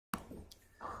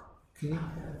Okay.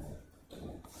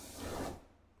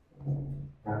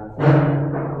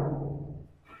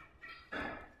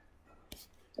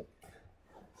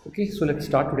 Okay, so let's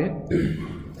start today.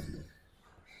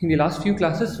 In the last few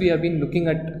classes, we have been looking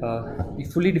at the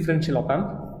fully differential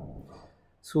op-amp.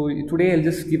 So today I'll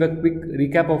just give a quick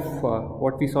recap of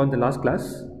what we saw in the last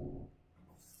class.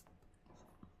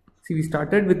 See, we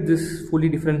started with this fully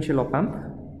differential op-amp.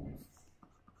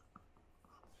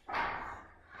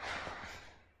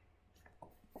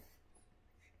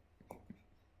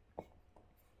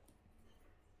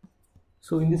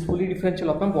 So in this fully differential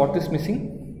op-amp, what is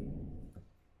missing?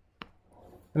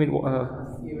 I mean,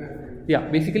 yeah,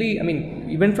 basically, I mean,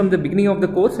 even from the beginning of the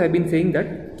course, I've been saying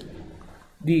that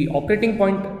the operating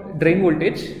point drain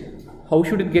voltage, how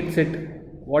should it get set?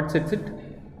 What sets it?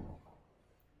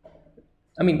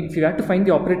 I mean, if you have to find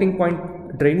the operating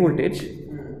point drain voltage,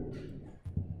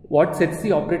 what sets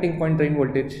the operating point drain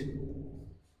voltage?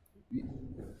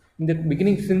 In the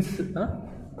beginning, since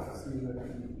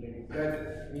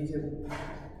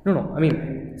no, I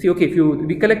mean, see, okay, if you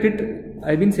recollect it,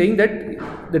 I've been saying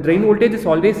that the drain voltage is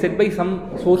always set by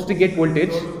some source to get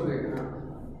voltage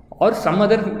or some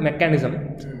other mechanism,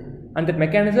 and that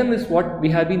mechanism is what we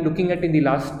have been looking at in the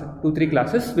last 2-3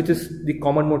 classes, which is the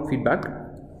common mode feedback.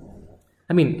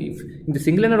 I mean, if in the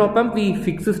single linear op-amp we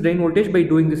fix this drain voltage by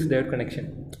doing this diode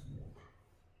connection.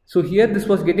 So here this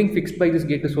was getting fixed by this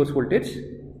gate to source voltage,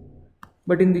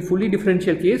 but in the fully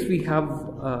differential case we have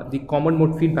the common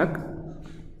mode feedback,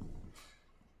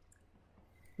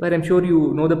 where I'm sure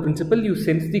you know the principle. You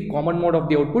sense the common mode of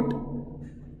the output,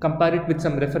 compare it with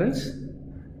some reference,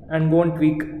 and go and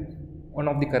tweak one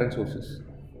of the current sources,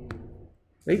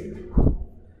 right?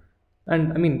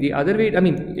 And I mean, the other way, I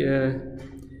mean,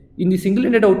 in the single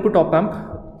ended output op amp,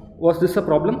 was this a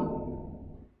problem?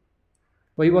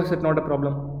 Why was it not a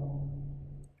problem?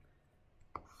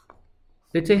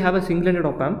 Let's say I have a single ended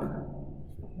op amp.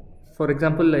 For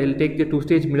example, I'll take the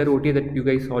two-stage Miller OTA that you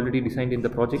guys already designed in the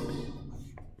project.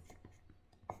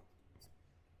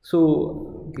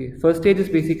 So, okay, first stage is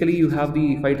basically you have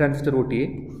the 5 transistor OTA.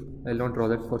 I'll not draw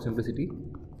that for simplicity.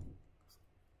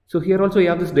 So here also you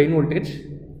have this drain voltage.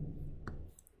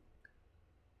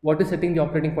 What is setting the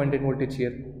operating point drain voltage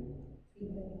here?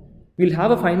 We'll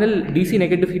have a final DC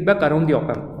negative feedback around the op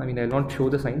amp. I mean, I'll not show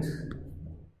the signs.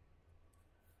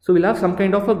 So we'll have some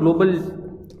kind of a global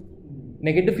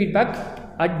negative feedback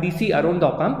at DC around the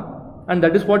op amp, and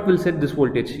that is what will set this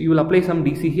voltage. You will apply some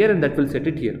DC here and that will set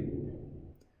it here.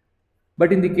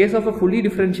 But in the case of a fully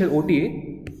differential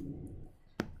OTA,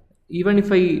 even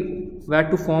if I were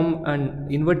to form an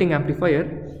inverting amplifier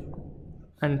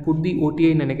and put the OTA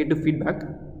in a negative feedback,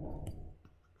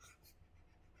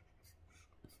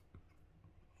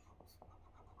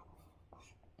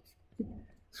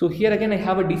 so here again I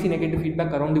have a DC negative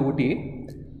feedback around the OTA,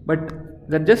 but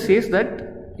that just says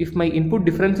that if my input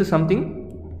difference is something,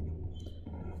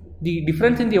 the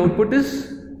difference in the output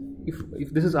is,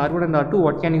 if this is R1 and R2,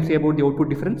 what can you say about the output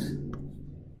difference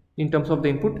in terms of the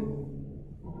input?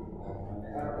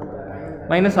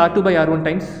 Minus R2 by R1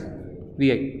 times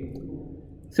Vi.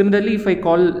 Similarly, if I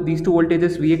call these two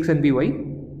voltages Vx and Vy,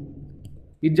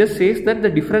 it just says that the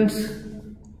difference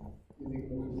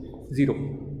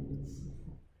 0.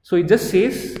 So it just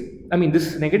says, I mean,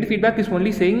 this negative feedback is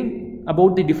only saying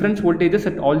about the difference voltages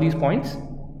at all these points,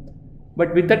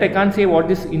 but with that I can't say what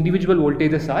these individual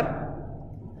voltages are.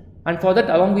 And for that,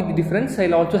 along with the difference,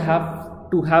 I'll also have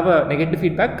to have a negative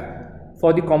feedback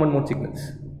for the common mode signals,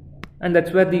 and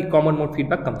that's where the common mode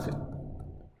feedback comes in.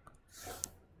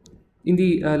 In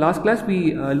the last class,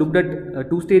 we looked at a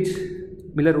two-stage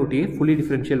Miller OTA, fully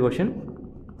differential version.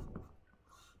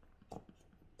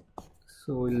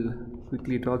 So we'll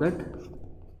quickly draw that.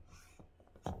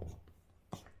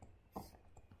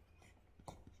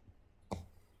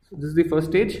 So this is the first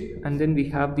stage, and then we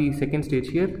have the second stage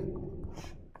here.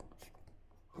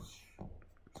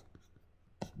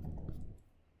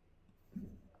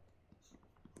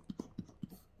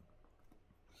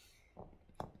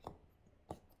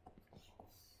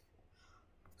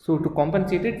 So to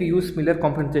compensate it, we use Miller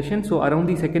compensation. So around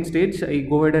the second stage, I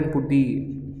go ahead and put the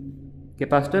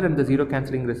capacitor and the zero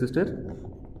cancelling resistor.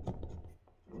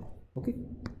 Okay.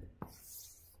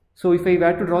 So if I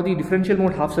were to draw the differential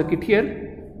mode half circuit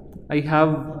here, I have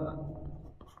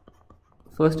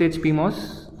first stage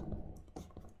PMOS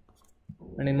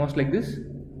and NMOS like this,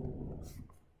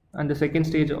 and the second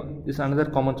stage is another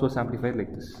common source amplifier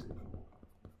like this.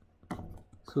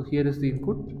 So here is the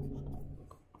input.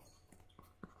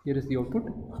 Here is the output.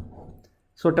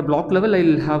 So at a block level, I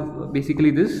will have basically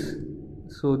this.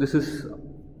 So this is,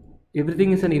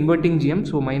 everything is an inverting GM,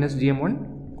 so minus GM1.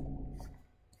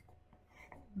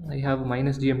 I have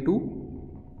minus GM2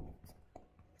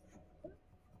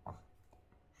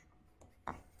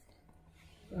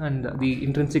 and the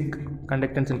intrinsic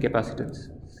conductance and capacitance,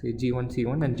 say G1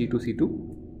 C1 and G2 C2,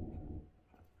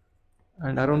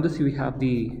 and around this we have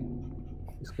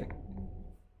this guy,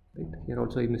 right? Here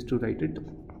also I missed to write it.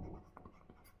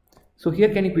 So here,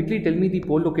 can you quickly tell me the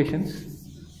pole locations?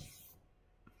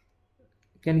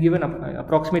 Can you give an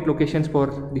approximate locations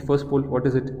for the first pole? What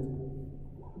is it?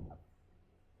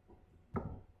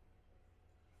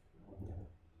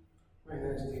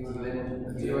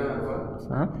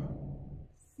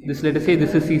 This, let us say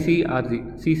this is CC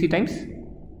RG. CC times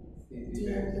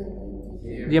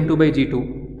GM2 by G2.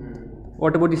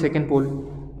 What about the second pole?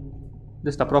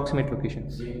 Just approximate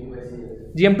locations.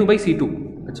 GM2 by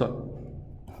C2. That's all.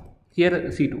 Here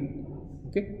C2.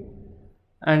 Okay.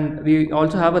 And we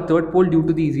also have a third pole due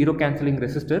to the zero cancelling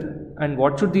resistor. And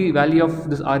what should the value of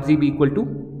this RG be equal to?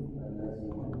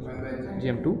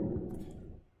 GM2.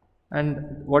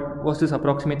 And what was this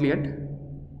approximately at?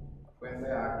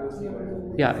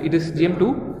 Yeah, it is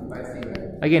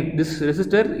GM2. Again, this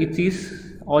resistor, it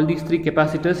sees all these three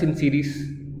capacitors in series,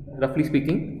 roughly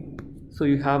speaking. So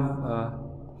you have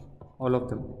all of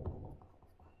them.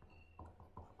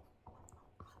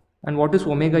 And what is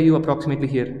omega u approximately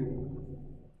here?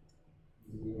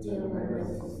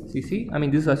 CC. I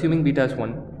mean, this is assuming beta is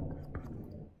 1.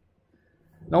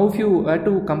 Now, if you were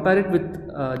to compare it with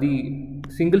the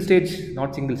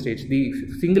the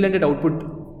single-ended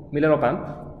output Miller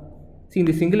op-amp. See, in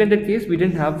the single-ended case, we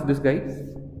didn't have this guy.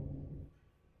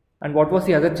 And what was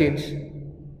the other change?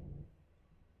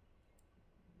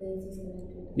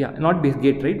 Yeah, not base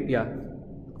gate, right? Yeah,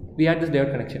 we had this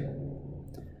diode connection.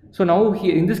 So now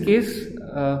here in this case,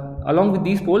 along with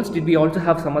these poles, did we also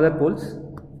have some other poles?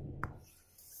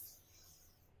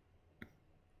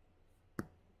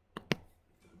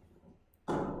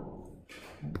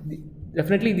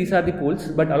 Definitely these are the poles,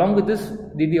 but along with this,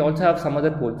 did we also have some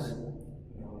other poles?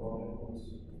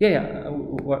 Yeah.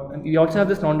 We also have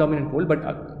this non-dominant pole,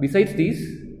 but besides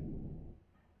these,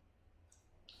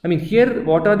 I mean, here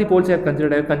what are the poles I have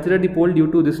considered? I have considered the pole due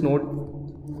to this node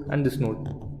and this node.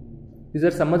 Is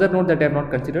there some other node that I have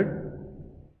not considered?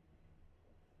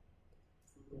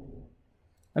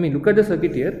 I mean, look at the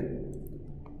circuit here.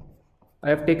 I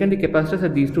have taken the capacitors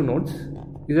at these two nodes.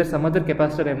 Is there some other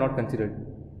capacitor I have not considered?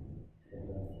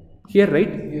 Here,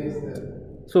 right? Yes,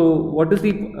 sir. So, what is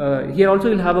the, here also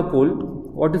we will have a pole.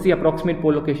 What is the approximate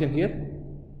pole location here?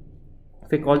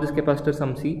 If I call this capacitor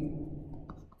some C3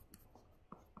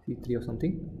 or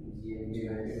something.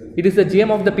 It is the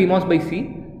GM of the PMOS by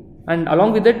C, and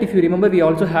along with that, if you remember, we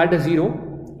also had a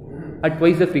 0 at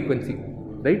twice the frequency,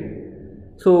 right?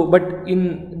 So, but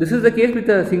this is the case with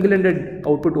a single-ended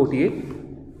output OTA,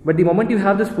 but the moment you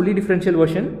have this fully differential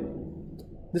version,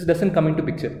 this doesn't come into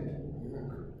picture.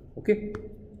 Okay,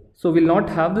 so we'll not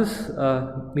have this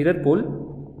mirror pole.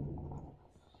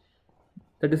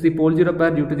 That is the pole 0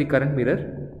 pair due to the current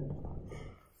mirror.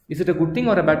 Is it a good thing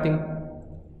or a bad thing?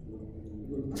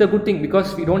 It's a good thing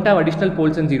because we don't have additional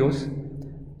poles and zeros.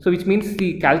 So which means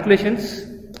the calculations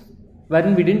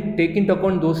wherein we didn't take into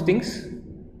account those things,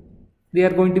 they are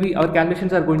going to be, our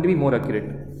calculations are going to be more accurate.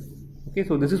 Okay,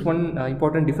 so this is one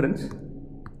important difference.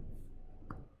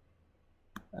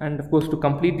 And of course, to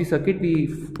complete the circuit, we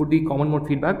put the common mode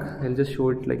feedback. I'll just show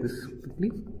it like this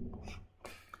quickly.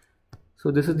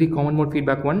 So this is the common mode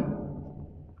feedback 1.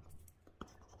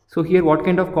 So here, what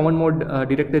kind of common mode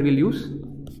detector we'll use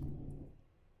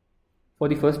for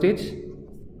the first stage?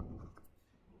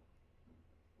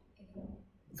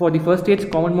 For the first stage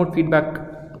common mode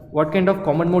feedback, what kind of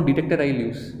common mode detector I'll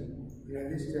use?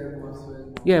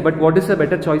 Yeah, but what is a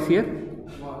better choice here?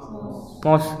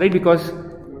 MOS, right? Because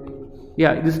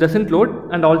yeah, this doesn't load,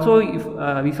 and also if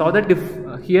we saw that if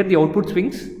here the output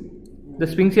swings, the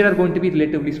swings here are going to be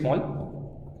relatively small.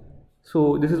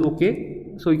 So this is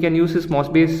okay. So you can use this MOS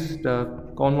based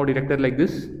common mode detector like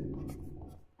this.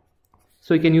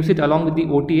 So you can use it along with the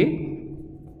OTA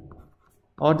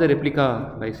or the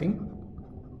replica biasing.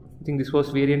 I think this was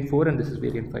variant 4 and this is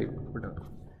variant 5.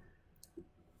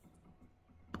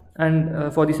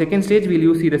 And for the second stage, we'll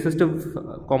use the resistive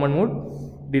common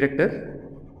mode detector.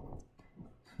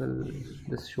 So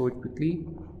let's show it quickly.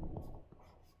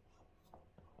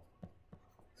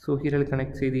 So here I'll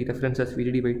connect, say, the reference as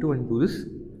VDD by 2 and do this.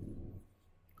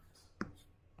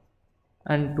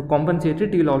 And to compensate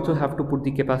it, you will also have to put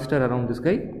the capacitor around this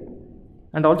guy.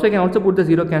 And also I can also put the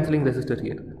zero cancelling resistor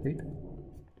here, right?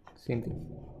 Same thing.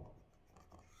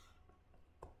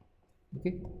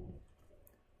 Okay.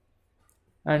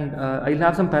 And I'll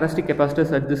have some parasitic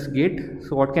capacitors at this gate.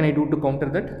 So what can I do to counter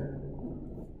that?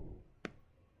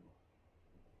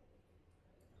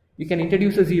 you can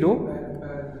introduce a 0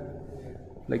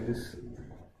 like this.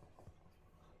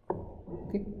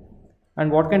 Okay.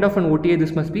 And what kind of an OTA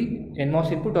this must be?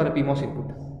 NMOS input or a PMOS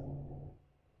input?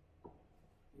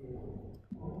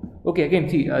 Okay, again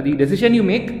see the decision you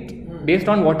make based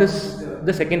on what is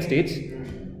the second stage.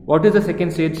 What is the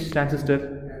second stage transistor?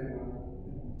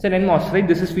 It's an NMOS, right?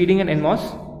 This is feeding an NMOS.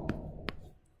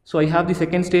 So I have the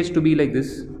second stage to be like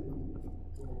this.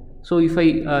 So if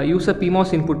I use a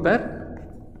PMOS input pair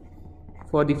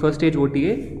for the first stage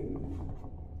OTA,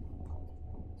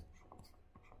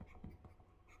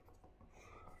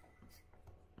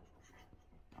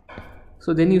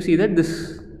 so then you see that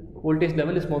this voltage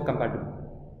level is more compatible,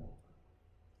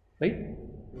 right?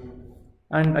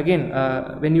 And again,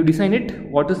 when you design it,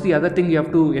 what is the other thing you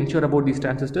have to ensure about these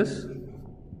transistors?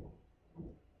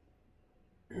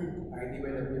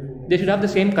 They should have the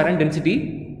same current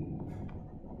density,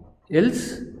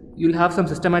 else you will have some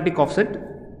systematic offset.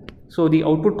 So the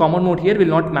output common mode here will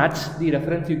not match the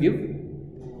reference you give,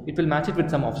 it will match it with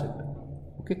some offset.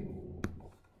 Okay,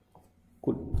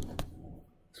 cool.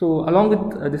 So along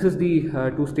with this is the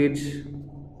two-stage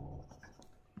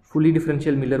fully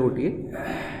differential Miller OTA.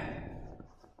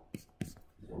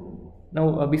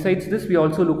 Now besides this, we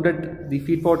also looked at the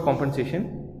feed-forward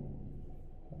compensation.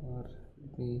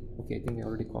 Okay, I think I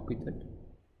already copied that.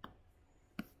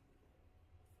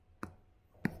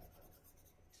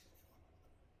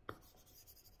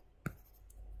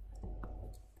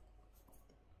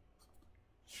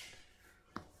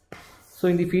 So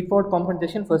in the feed-forward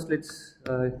compensation, first let's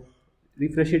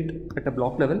refresh it at a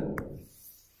block level.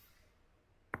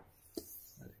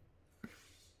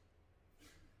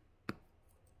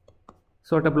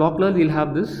 So at a block level, we'll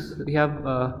have this. We have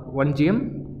one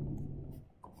GM,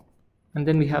 and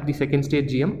then we have the second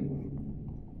stage GM,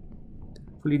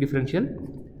 fully differential.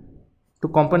 To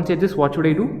compensate this, what should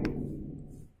I do?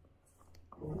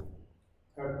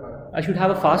 I should have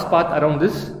a fast path around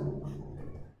this.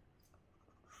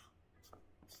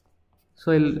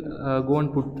 So I'll go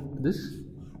and put this,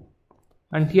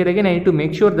 and here again I need to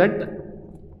make sure that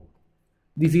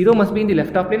the 0 must be in the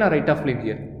left half plane or right half plane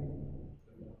here.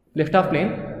 Left half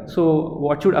plane. So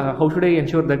what should how should I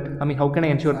ensure that? I mean, how can I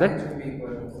ensure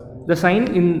that? The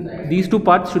sign in these two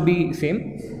parts should be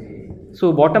same.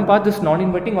 So bottom path is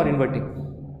non-inverting or inverting,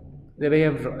 the way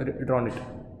I have drawn it,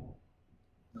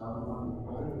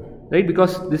 right?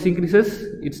 Because this increases,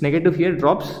 it's negative here,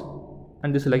 drops,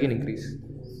 and this will again increase.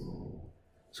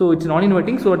 So it's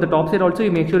non-inverting, so at the top side also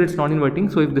you make sure it's non-inverting.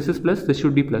 So if this is plus, this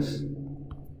should be plus.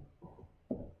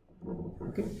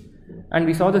 Okay. And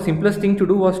we saw the simplest thing to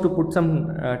do was to put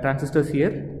some transistors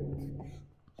here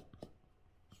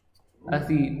as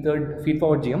the third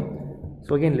feed-forward GM.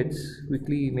 So again, let's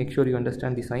quickly make sure you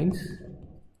understand the signs.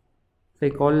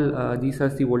 If I call these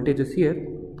as the voltages here,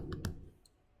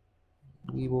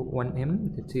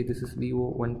 VO1M, let's say this is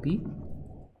VO1P.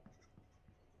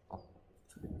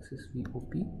 This is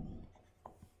VOP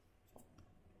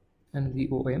and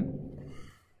VOM.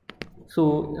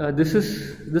 So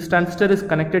this transistor is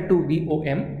connected to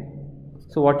VOM.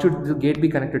 So what should the gate be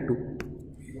connected to?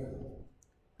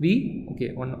 V.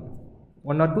 Okay, one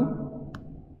or two.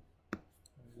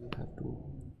 Have to.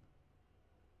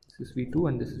 This is V2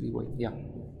 and this is VY. Yeah.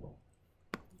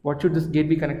 What should this gate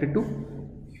be connected to?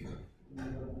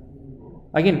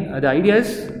 Again, the idea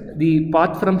is the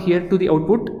path from here to the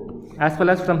output as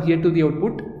well as from here to the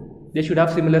output, they should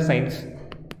have similar signs.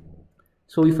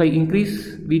 So if I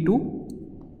increase V2,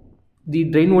 the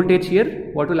drain voltage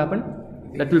here, what will happen?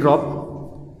 That will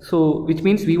drop. So which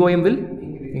means VOM will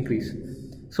increase.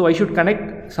 So I should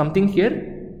connect something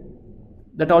here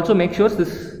that also makes sure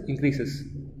this increases.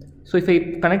 So if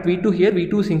I connect V2 here,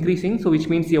 V2 is increasing, so which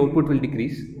means the output will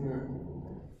decrease.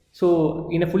 So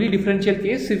in a fully differential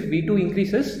case, if V2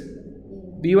 increases,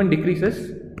 V1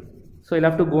 decreases. So I'll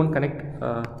have to go and connect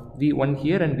V1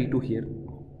 here and V2 here.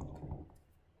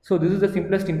 So this is the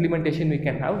simplest implementation we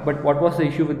can have. But what was the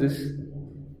issue with this?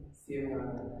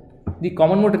 The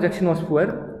common mode rejection was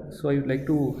poor. So I would like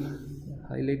to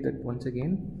highlight that once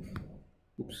again.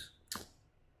 Oops.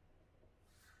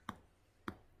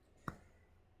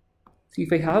 See,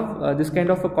 if I have this kind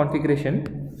of a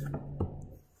configuration,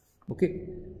 okay.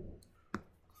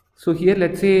 So here,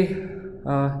 let's say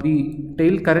the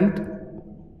tail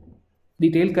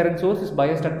current source is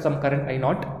biased at some current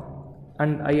I0,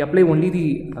 and I apply only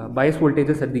the bias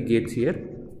voltages at the gates here.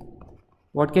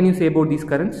 What can you say about these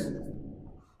currents?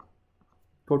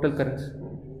 Total currents.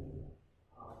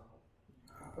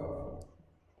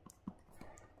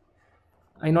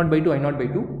 I0 by 2, I0 by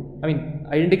 2. I mean,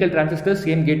 identical transistors,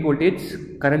 same gate voltage,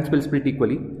 currents will split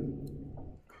equally.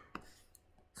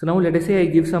 So now let us say I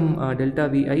give some delta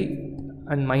Vi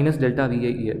and minus delta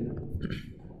Vi here.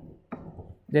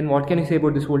 Then what can you say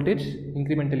about this voltage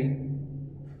incrementally?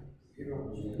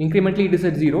 Incrementally it is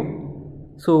at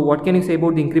 0. So what can you say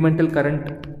about the incremental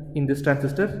current in this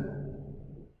transistor?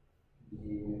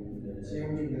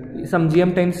 Some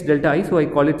Gm times delta I, so I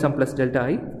call it some plus delta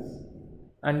I.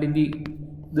 And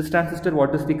in this transistor,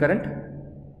 what is the current?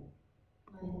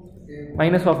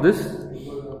 Minus of this,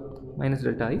 minus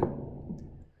delta I.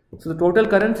 So the total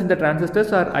currents in the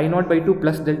transistors are I0 by 2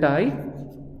 plus delta I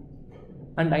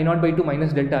and I0 by 2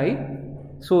 minus delta I.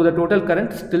 So the total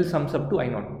current still sums up to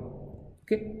I0.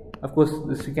 Okay. Of course,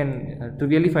 this you can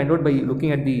trivially find out by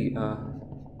looking at the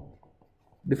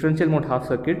differential mode half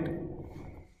circuit.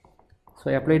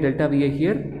 So I apply delta Vi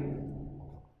here.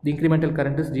 The incremental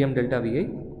current is Gm delta Vi.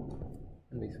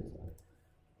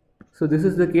 So this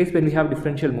is the case when we have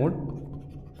differential mode.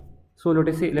 So let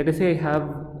us say I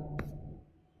have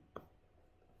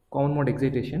common mode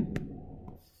excitation.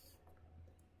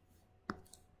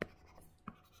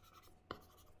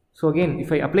 So again, if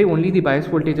I apply only the bias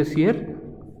voltages here,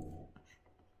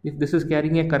 if this is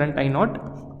carrying a current I0,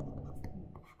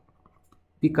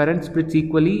 the current splits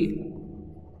equally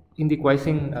in the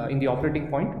quiescing in the operating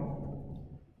point,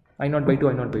 I0 by 2,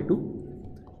 I0 by 2.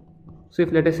 So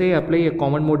if let us say I apply a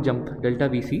common mode jump delta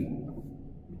Vc,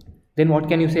 then what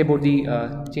can you say about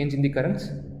the change in the currents?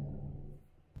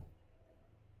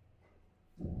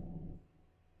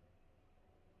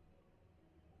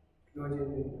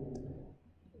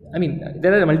 I mean,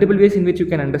 there are multiple ways in which you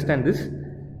can understand this.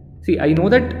 See, I know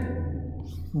that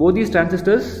both these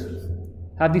transistors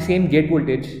have the same gate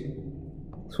voltage,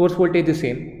 source voltage is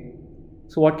same.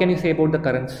 So what can you say about the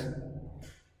currents?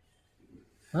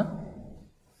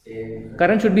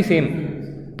 Current should be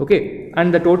same, okay,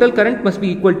 and the total current must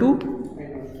be equal to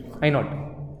I0.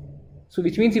 So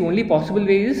which means the only possible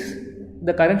way is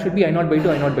the current should be I0 by 2,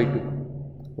 I0 by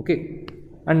 2, okay.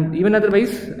 And even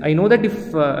otherwise, I know that if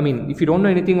if you don't know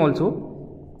anything also,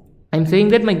 I am saying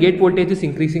that my gate voltage is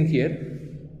increasing here.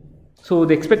 So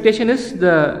the expectation is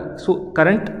the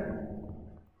current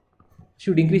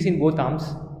should increase in both arms.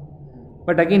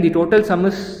 But again, the total sum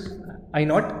is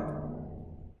I0,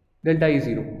 delta is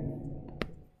 0.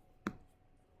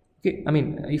 Okay, I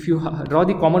mean, if you draw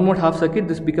the common mode half circuit,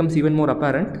 this becomes even more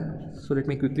apparent. So let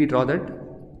me quickly draw that.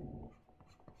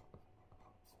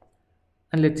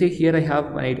 And let's say here I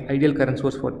have an ideal current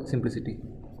source for simplicity.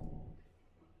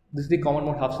 This is the common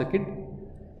mode half circuit.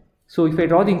 So if I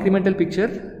draw the incremental picture,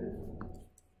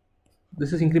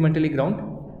 this is incrementally ground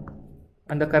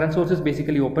and the current source is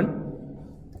basically open.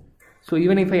 So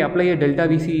even if I apply a delta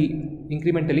Vc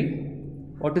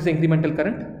incrementally, what is the incremental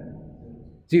current?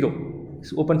 0.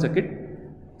 It's open circuit.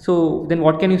 So then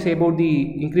what can you say about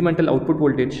the incremental output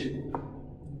voltage?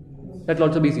 That will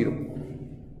also be 0.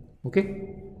 Okay.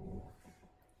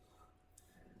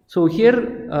 So here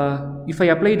if I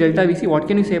apply delta Vc, what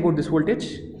can you say about this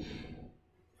voltage?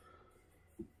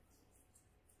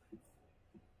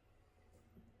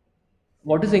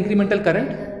 What is the incremental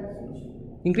current?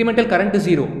 Incremental current is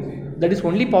 0. That is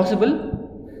only possible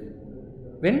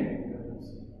when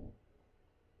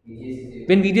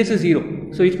Vgs is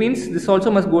 0. So it means this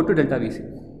also must go to delta Vc.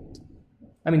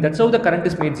 I mean, that's how the current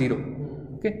is made 0.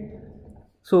 Okay.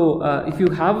 So if you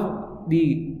have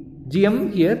the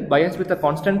Gm here biased with a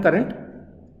constant current,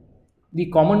 the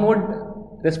common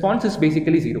mode response is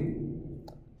basically 0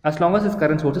 as long as its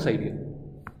current source is ideal.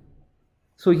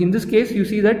 So in this case you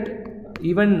see that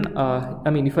even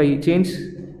if I change,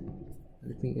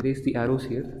 let me erase the arrows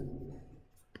here.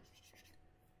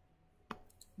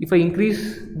 If I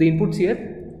increase the inputs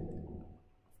here,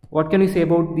 what can we say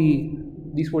about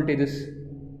these voltages?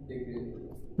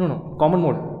 No, common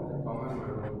mode.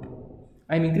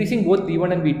 I am increasing both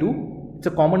V1 and V2. It's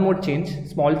a common mode change,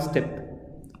 small step.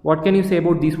 What can you say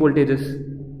about these voltages?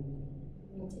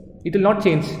 It will not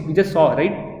change. We just saw,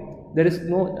 right? There is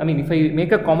no, if I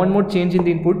make a common mode change in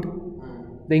the input,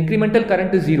 the incremental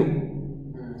current is 0.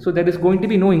 So there is going to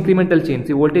be no incremental change.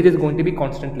 The voltage is going to be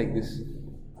constant like this.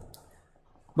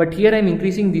 But here I am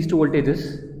increasing these two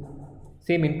voltages,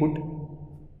 same input.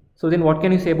 So then what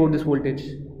can you say about this voltage?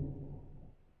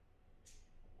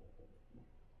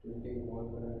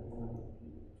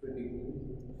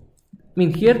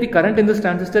 Here the current in this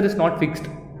transistor is not fixed,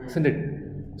 isn't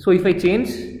it? So if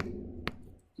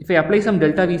I apply some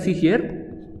delta Vc here,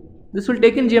 this will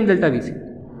take in Gm delta Vc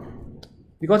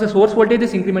because the source voltage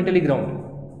is incrementally ground.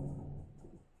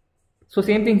 So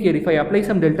same thing here, if I apply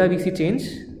some delta Vc change,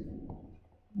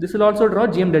 this will also draw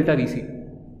Gm delta Vc.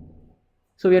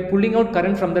 So we are pulling out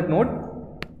current from that node.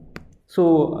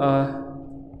 So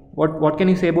What can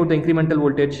you say about the incremental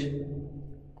voltage?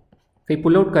 If I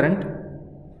pull out current,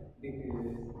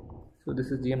 so this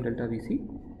is Gm delta Vc.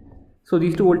 So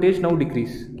these two voltage now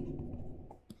decrease.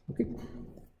 Okay.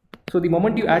 So the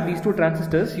moment you add these two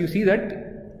transistors, you see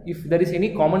that if there is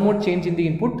any common mode change in the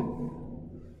input,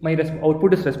 my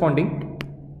output is responding.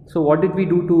 So what did we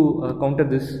do to counter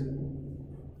this?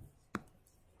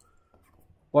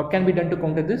 What can be done to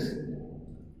counter this?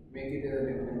 Make it a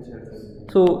differential.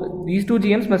 So these two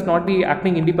GMs must not be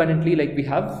acting independently like we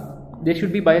have. They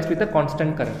should be biased with a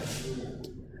constant current.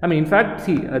 I mean, in fact,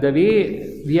 see the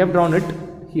way we have drawn it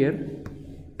here.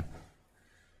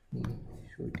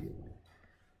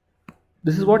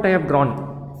 This is what I have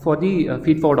drawn for the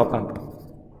feed-forward op-amp.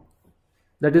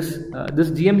 That is,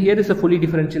 this GM here is a fully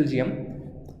differential GM,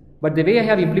 but the way I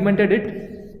have implemented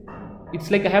it, it's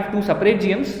like I have two separate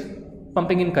GMs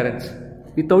pumping in currents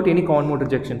without any common mode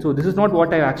rejection. So this is not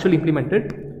what I actually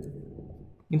implemented.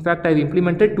 In fact, I have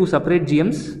implemented two separate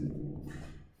GMs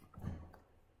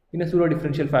in a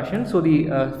pseudo-differential fashion. So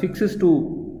the fix is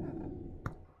to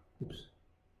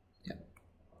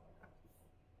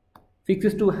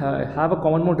have a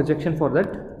common mode rejection for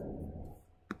that.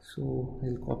 So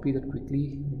I'll copy that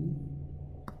quickly.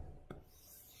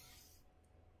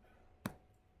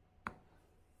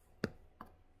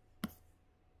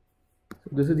 So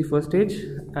this is the first stage,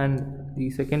 and the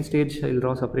second stage I'll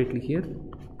draw separately here.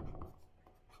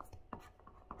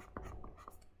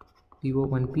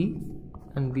 VO1P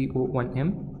and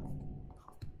VO1M.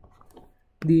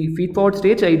 The feed forward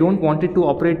stage, I don't want it to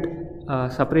operate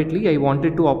separately. I want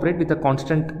it to operate with a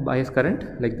constant bias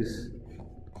current like this.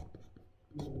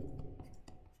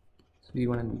 So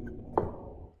V1 and V2.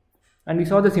 And we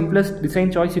saw the simplest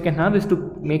design choice you can have is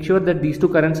to make sure that these two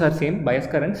currents are same bias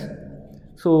currents.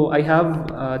 So I have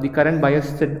the current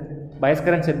bias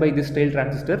current set by this tail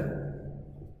transistor.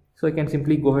 So I can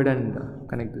simply go ahead and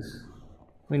connect this.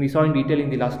 When we saw in detail in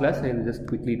the last class, I will just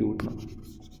quickly do it now.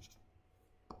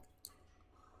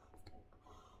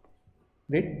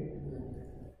 Great.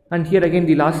 And here again,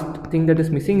 the last thing that is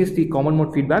missing is the common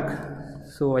mode feedback.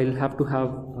 So I'll have to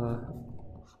have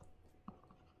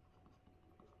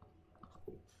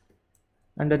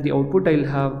and at the output I'll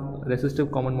have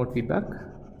resistive common mode feedback.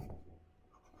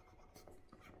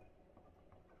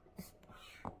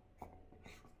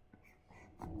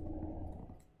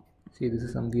 See, this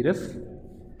is some VREF.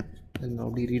 I'll now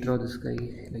redraw this guy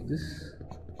like this.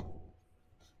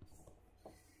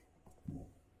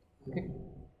 Okay.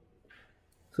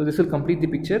 So this will complete the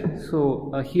picture.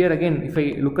 So here again, if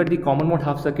I look at the common mode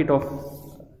half circuit of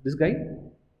this guy,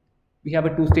 we have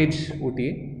a two-stage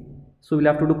OTA. So we'll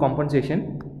have to do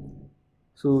compensation.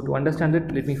 So to understand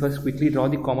it, let me first quickly draw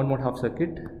the common mode half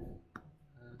circuit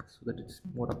so that it's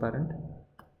more apparent.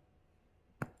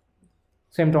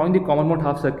 So I'm drawing the common mode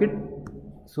half circuit.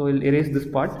 So I'll erase this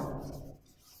part.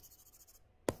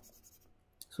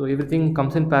 So everything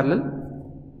comes in parallel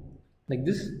like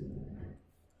this.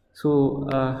 So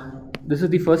this is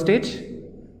the first stage.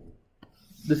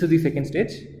 This is the second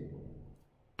stage.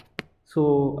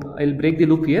 So I'll break the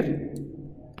loop here.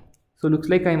 So looks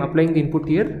like I am applying the input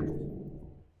here,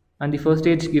 and the first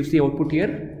stage gives the output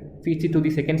here, feeds it to the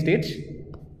second stage,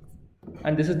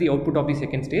 and this is the output of the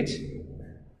second stage.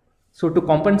 So to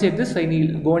compensate this, I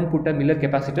need go and put a Miller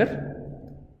capacitor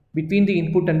between the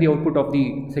input and the output of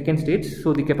the second stage.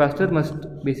 So the capacitor must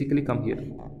basically come here,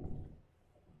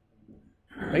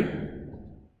 right?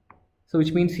 So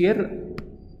which means here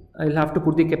I will have to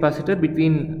put the capacitor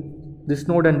between this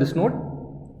node and this node,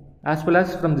 as well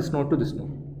as from this node to this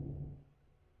node,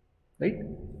 right?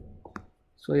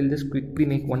 So I will just quickly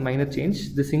make one minor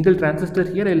change. The single transistor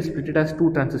here I will split it as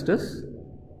two transistors,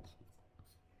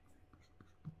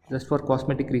 just for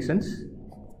cosmetic reasons,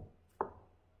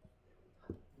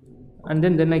 and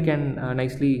then I can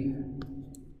nicely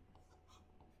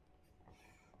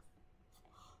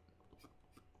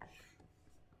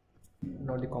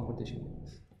draw the compensation.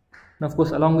 Now of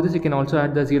course along with this you can also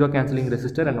add the zero cancelling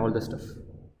resistor and all the stuff.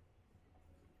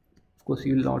 Of course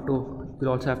you will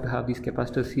also have to have these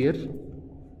capacitors here,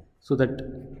 so that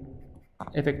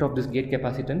effect of this gate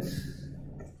capacitance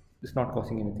is not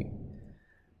causing anything.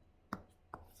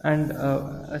 And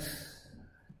as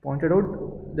pointed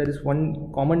out, there is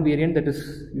one common variant that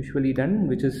is usually done,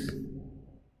 which is,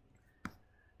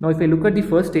 now if I look at the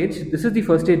first stage, this is the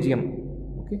first stage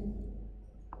GM, okay.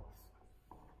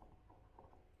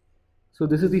 So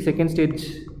this is the second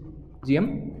stage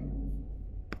GM,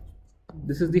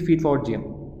 this is the feed forward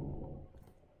GM.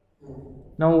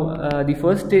 Now the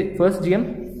first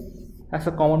GM has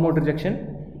a common mode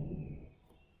rejection.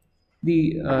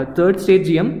 The third stage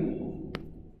GM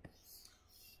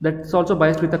that's also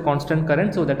biased with a constant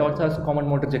current, so that also has common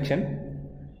mode rejection.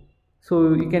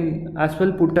 So you can as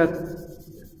well put a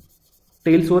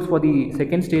tail source for the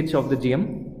second stage of the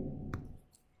GM.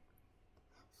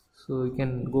 So you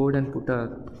can go ahead and put a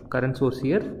current source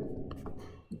here.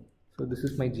 So this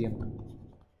is my GM.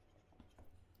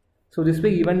 So this way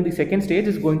even the second stage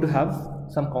is going to have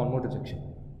some common mode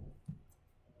rejection.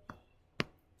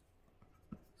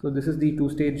 So this is the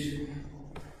two-stage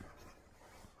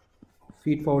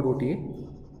feed-forward OTA.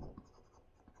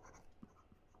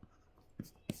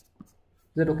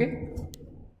 Is that okay?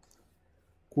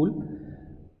 Cool.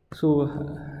 So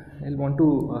I'll want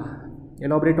to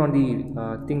elaborate on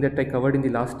the thing that I covered in the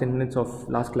last 10 minutes of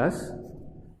last class.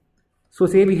 So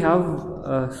say we have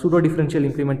a pseudo-differential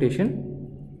implementation.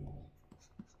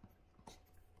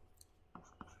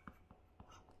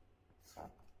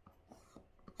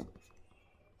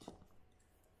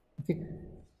 Okay.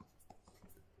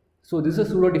 So this is a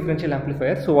pseudo-differential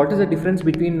amplifier. So what is the difference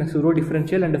between a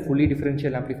pseudo-differential and a fully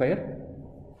differential amplifier?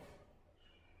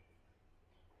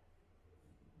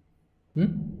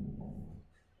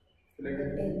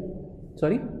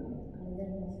 Sorry?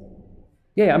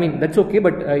 Yeah, I mean that's okay,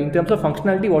 but in terms of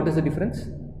functionality, what is the difference?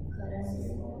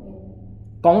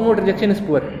 Common mode rejection is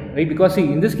poor, right? Because see,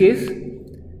 in this case,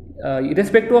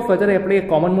 irrespective of whether I apply a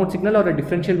common mode signal or a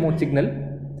differential mode signal,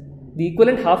 the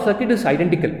equivalent half circuit is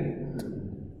identical.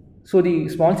 So the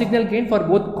small signal gain for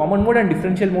both common mode and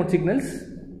differential mode signals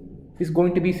is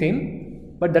going to be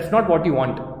same, but that's not what you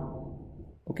want.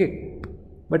 Okay,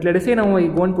 but let us say now I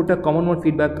go and put a common mode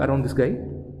feedback around this guy.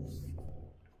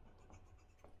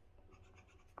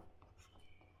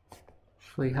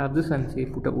 So I have this and say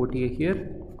put a OTA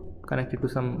here, connect it to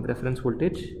some reference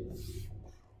voltage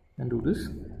and do this.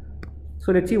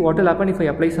 So let's see what will happen if I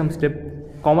apply some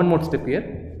common mode step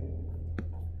here.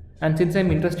 And since I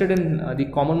am interested in the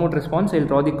common mode response, I will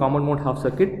draw the common mode half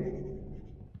circuit.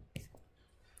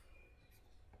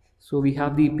 So we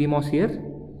have the PMOS here.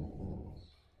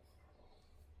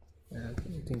 I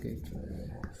think I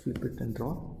flip it and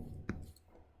draw.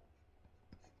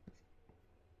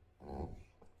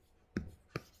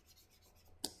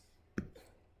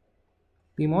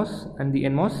 PMOS and the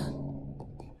NMOS,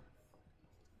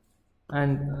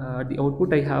 and at the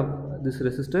output I have this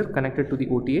resistor connected to the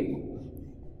OTA.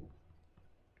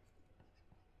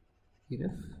 Is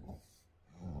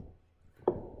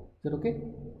that okay?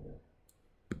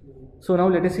 So now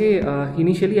let us say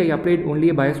initially I applied only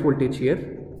a bias voltage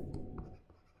here.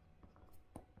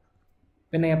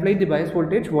 When I applied the bias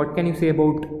voltage, what can you say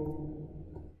about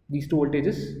these two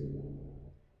voltages?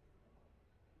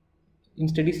 In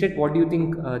steady state, what do you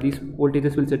think these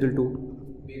voltages will settle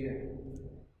to?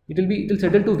 It will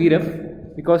settle to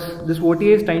Vref, because this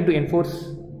OTA is trying to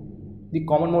enforce the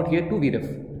common mode here to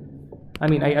Vref. I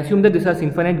mean, I assume that this has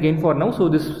infinite gain for now, so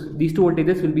these two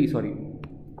voltages will be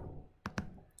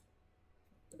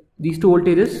these two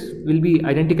voltages will be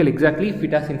identical exactly if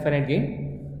it has infinite gain.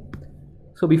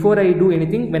 So before I do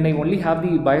anything, when I only have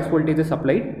the bias voltages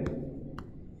applied,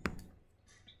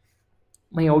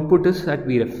 my output is at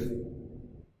Vref.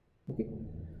 Okay.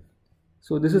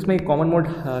 So this is my common mode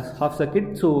half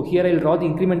circuit. So here I will draw the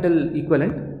incremental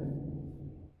equivalent.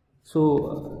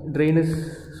 So the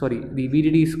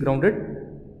VDD is grounded.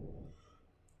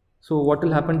 So what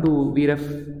will happen to Vref?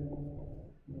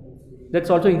 That's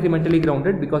also incrementally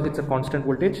grounded because it's a constant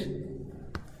voltage.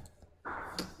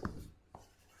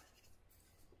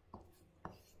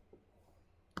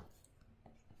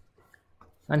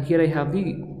 And here I have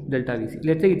the delta VC.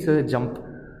 Let's say it's a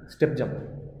step jump.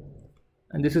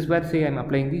 And this is where say I am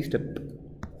applying the step.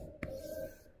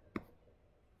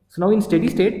 So now in steady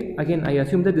state, again I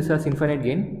assume that this has infinite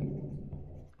gain.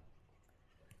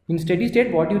 In steady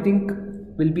state, what do you think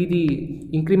will be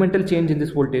the incremental change in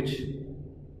this voltage?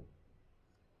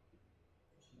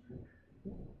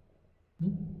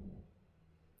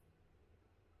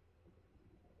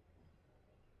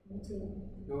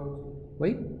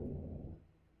 Why?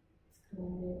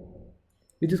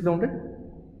 Which is grounded?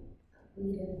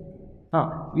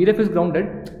 Vref is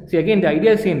grounded. See, again the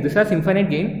idea is same. This has infinite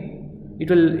gain. It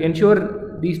will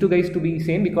ensure these two guys to be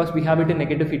same because we have it in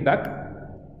negative feedback.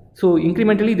 So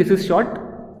incrementally this is short.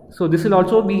 So this will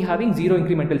also be having zero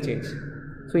incremental change.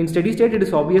 So in steady state it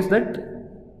is obvious that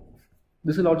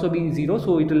this will also be zero.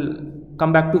 So it will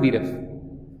come back to Vref.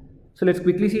 So let's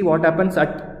quickly see what happens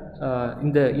at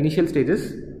in the initial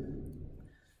stages.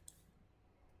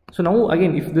 So now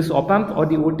again, if this op amp or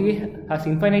the OTA has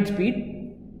infinite speed,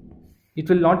 it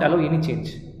will not allow any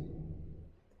change.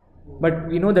 But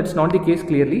we know that's not the case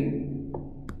clearly,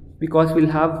 because we'll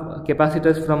have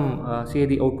capacitors from say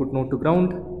the output node to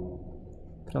ground,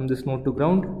 from this node to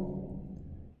ground,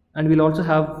 and we'll also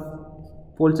have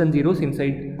poles and zeros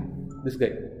inside this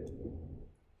guy.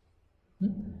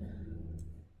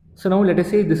 So now let us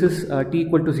say this is t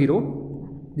equal to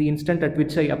 0, the instant at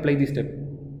which I apply this step.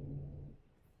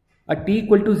 At t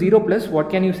equal to 0 plus, what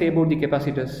can you say about the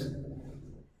capacitors?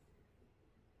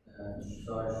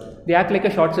 They act like a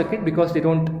short circuit because they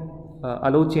don't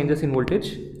allow changes in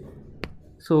voltage.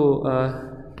 So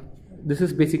this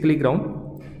is basically ground.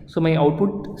 So my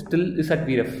output still is at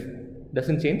Vref,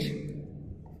 doesn't change,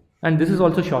 and this is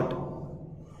also short.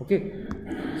 Okay,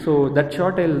 so that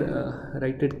short I'll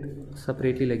write it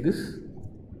separately like this.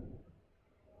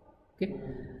 Okay,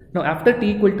 now after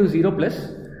t equal to 0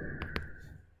 plus,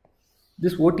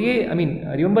 this OTA, I mean,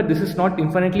 remember this is not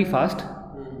infinitely fast.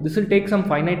 This will take some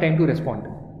finite time to respond.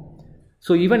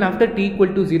 So even after t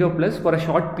equal to 0 plus, for a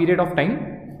short period of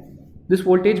time, this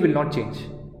voltage will not change.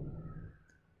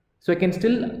 So I can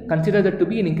still consider that to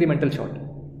be an incremental short.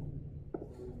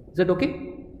 Is that okay?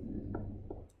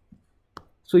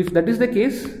 So if that is the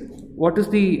case, what is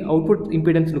the output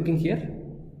impedance looking here?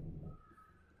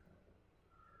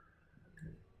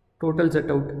 Total Z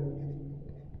out.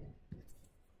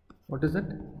 What is that?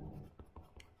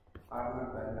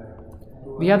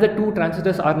 We have the two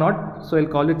transistors R0, so I'll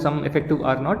call it some effective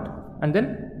R0, and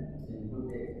then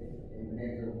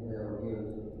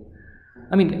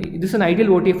I mean this is an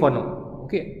ideal OTA for now.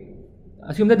 Okay,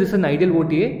 assume that this is an ideal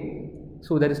OTA,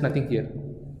 so there is nothing here.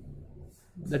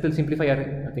 That will simplify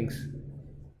our things.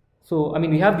 So I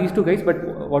mean we have these two guys,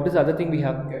 but what is the other thing we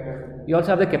have? We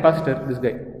also have the capacitor, this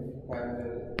guy.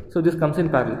 So this comes in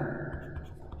parallel,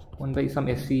 1 by some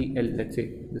SCL, let's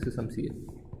say this is some CL.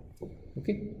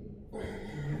 Okay,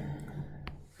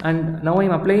 and now I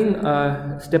am applying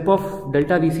a step of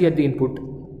delta Vc at the input.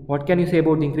 What can you say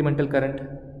about the incremental current?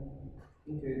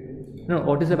 No,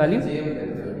 what is the value?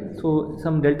 So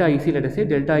some delta IC, let us say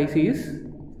delta IC is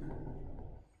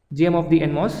Gm of the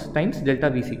NMOS times delta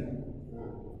Vc.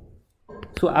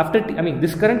 So after I mean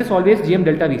this current is always Gm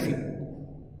delta Vc,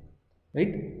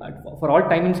 right? For all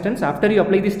time instants, after you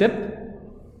apply this step,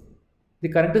 the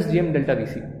current is Gm delta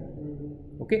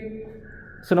Vc. Okay.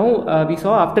 So now we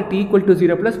saw after t equal to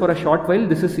 0 plus, for a short while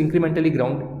this is incrementally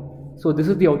ground. So this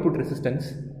is the output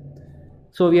resistance.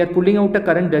 So we are pulling out a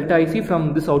current delta IC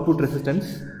from this output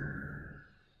resistance.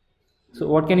 So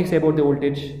what can you say about the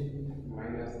voltage?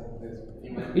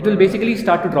 It will basically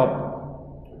start to drop,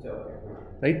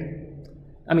 right?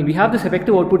 I mean we have this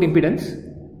effective output impedance,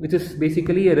 which is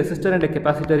basically a resistor and a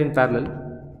capacitor in parallel,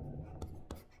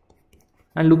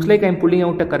 and looks like I am pulling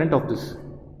out a current of this.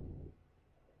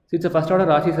 So it's a first order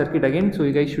RC circuit again, so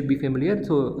you guys should be familiar.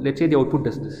 So let's say the output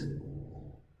does this.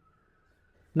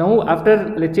 Now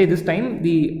after let's say this time,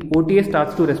 the OTA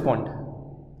starts to respond.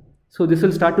 So this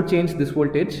will start to change this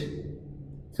voltage.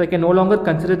 So I can no longer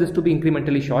consider this to be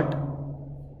incrementally short.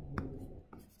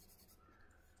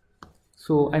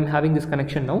 So I'm having this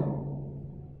connection now.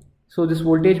 So this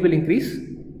voltage will increase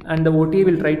and the OTA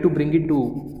will try to bring it to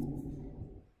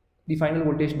the final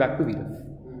voltage back to Vref.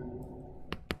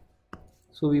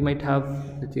 So we might have,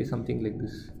 let's say, something like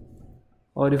this,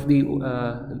 or if the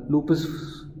loop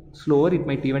is slower, it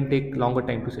might even take longer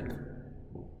time to settle.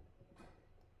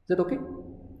 Is that okay?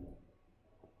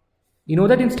 You know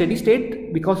that in steady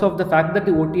state, because of the fact that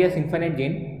the OTA has infinite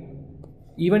gain,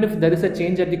 even if there is a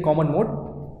change at the common mode,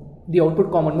 the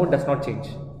output common mode does not change.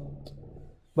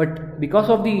 But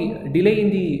because of the delay in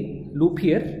the loop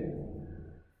here,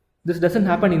 this doesn't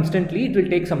happen instantly, it will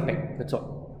take some time, that's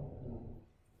all.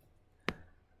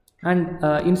 And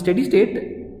in steady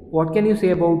state, what can you say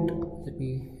about, let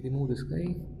me remove this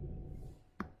guy.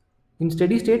 In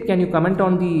steady state, can you comment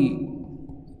on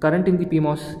the current in the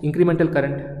PMOS, incremental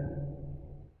current?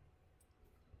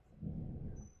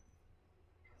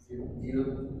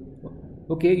 0.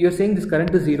 Okay, you are saying this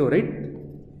current is 0, right?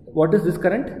 What is this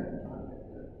current?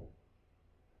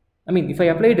 I mean, if I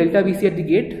apply delta Vc at the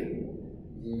gate,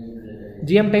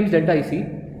 Gm times delta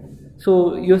IC,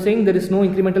 so you are saying there is no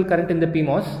incremental current in the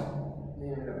PMOS.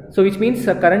 So which means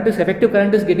current is, effective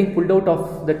current is getting pulled out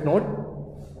of that node.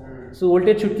 So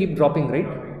voltage should keep dropping, right?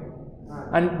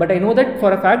 And but I know that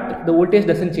for a fact the voltage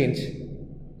doesn't change.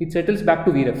 It settles back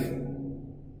to Vref.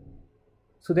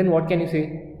 So then what can you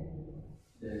say?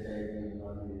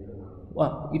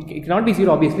 It cannot be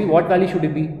 0 obviously. What value should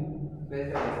it be?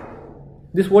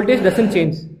 This voltage doesn't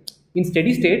change. In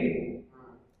steady state,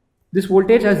 this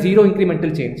voltage has 0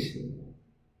 incremental change.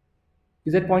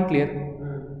 Is that point clear?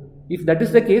 If that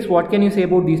is the case, what can you say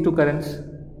about these two currents?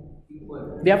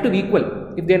 They have to be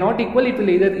equal. If they are not equal, it will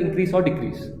either increase or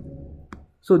decrease.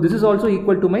 So this is also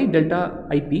equal to my delta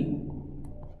IP.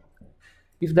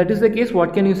 If that is the case,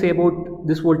 what can you say about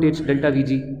this voltage delta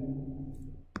Vg?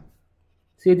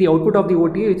 Say the output of the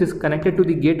OTA which is connected to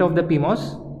the gate of the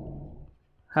PMOS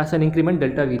has an increment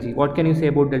delta Vg. What can you say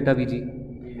about delta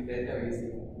Vg? Delta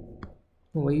VC.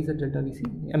 Why is that delta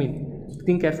Vc? I mean,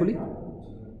 think carefully.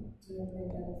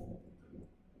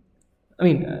 I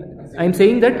mean, I am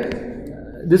saying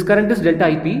that this current is delta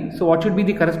Ip, so what should be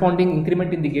the corresponding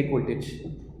increment in the gate voltage?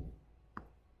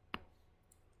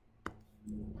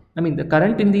 I mean, the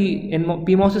current in the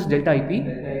PMOS is delta Ip Delta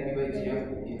IP by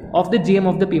GM. of the GM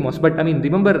of the PMOS, but I mean,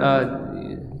 remember,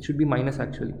 it should be minus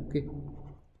actually, okay?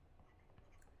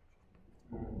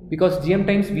 Because GM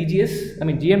times VGS, I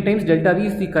mean, GM times delta V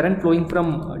is the current flowing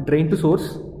from drain to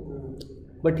source,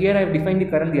 but here I have defined the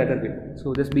current the other way,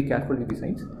 so just be careful with the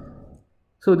signs.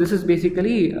 So this is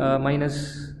basically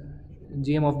minus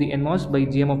GM of the NMOS by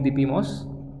GM of the PMOS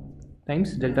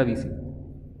times delta Vc.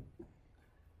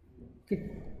 Okay.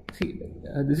 See,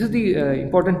 this is the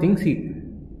important thing. See,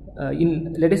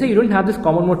 let us say you don't have this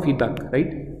common mode feedback,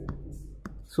 right?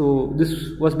 So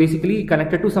this was basically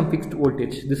connected to some fixed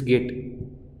voltage, this gate.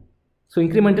 So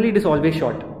incrementally it is always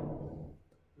short.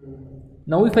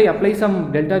 Now if I apply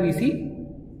some delta Vc,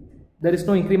 there is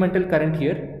no incremental current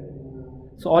here.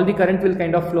 So all the current will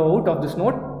kind of flow out of this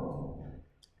node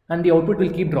and the output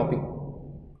will keep dropping.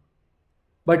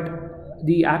 But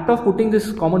the act of putting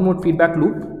this common mode feedback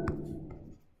loop,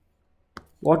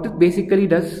 what it basically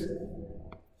does,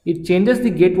 it changes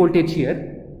the gate voltage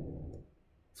here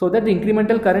so that the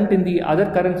incremental current in the other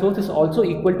current source is also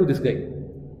equal to this guy,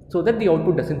 so that the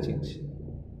output doesn't change.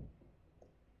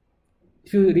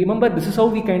 If you remember, this is how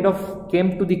we kind of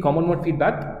came to the common mode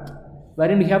feedback,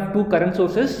 wherein we have two current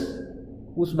sources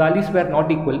whose values were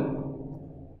not equal,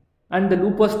 and the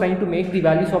loop was trying to make the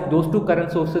values of those two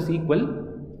current sources equal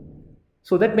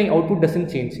so that my output doesn't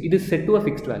change. It is set to a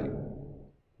fixed value.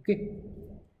 Okay.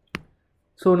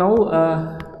 So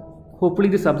now hopefully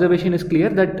this observation is clear,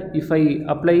 that if I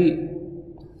apply,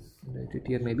 write it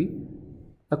here maybe,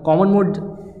 a common mode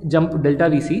jump delta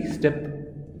Vc step,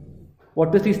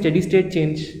 what is the steady state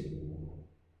change?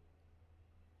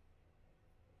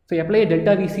 If I apply a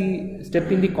delta Vc step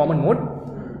in the common mode,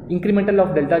 incremental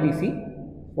of delta Vc,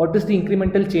 what is the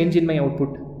incremental change in my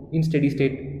output in steady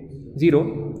state?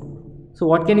 0. So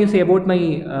what can you say about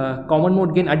my common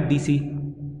mode gain at DC?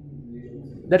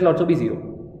 That will also be 0.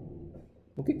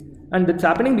 Okay, and that's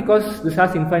happening because this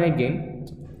has infinite gain.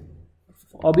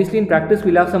 Obviously in practice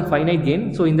we'll have some finite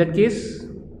gain, so in that case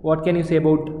what can you say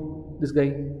about this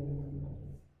guy?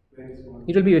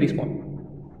 It will be very small.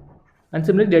 And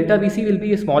similarly delta Vc will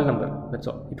be a small number, that's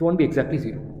all, it won't be exactly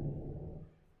 0.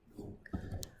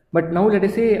 But now let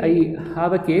us say I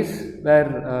have a case where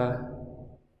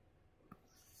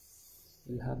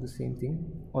we'll have the same thing,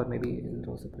 or maybe I'll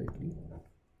draw separately.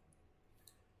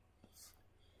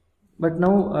 But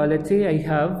now let's say I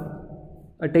have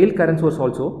a tail current source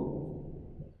also.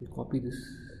 I'll copy this.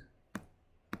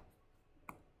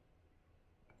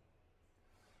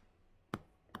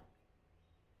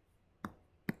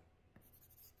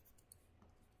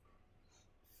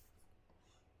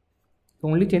 The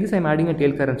only change is I am adding a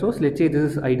tail current source. Let's say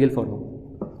this is ideal for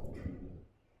now.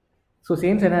 So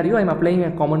same scenario, I am applying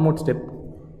a common mode step.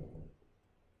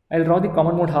 I will draw the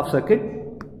common mode half circuit.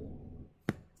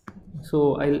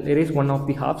 So I will erase one of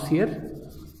the halves here.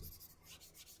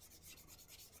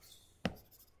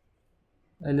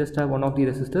 I will just have one of the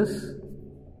resistors.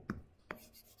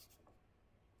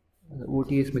 The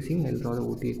OTA is missing. I will draw the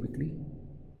OTA quickly.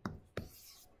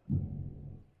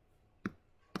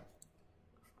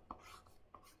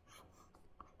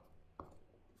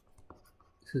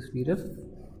 This is VREF.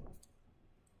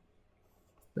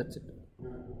 That's it.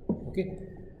 Okay.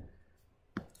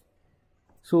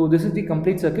 So this is the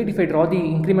complete circuit. If I draw the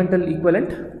incremental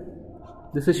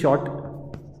equivalent, this is short.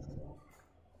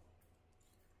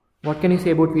 What can you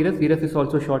say about VREF? VREF is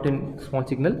also short in small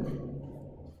signal,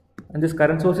 and this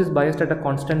current source is biased at a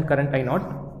constant current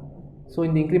I0. So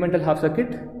in the incremental half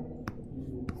circuit,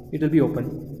 it will be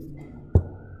open.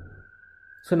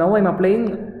 So now I am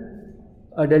applying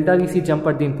a delta Vc jump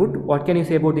at the input. What can you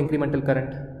say about the incremental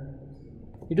current?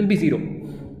 It will be 0.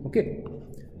 Okay.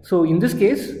 So in this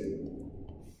case,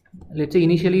 let's say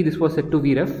initially this was set to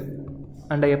VREF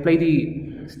and I apply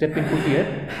the step input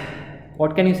here.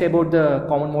 What can you say about the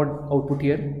common mode output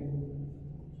here?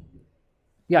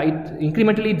 Yeah, it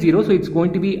incrementally it's 0, so it's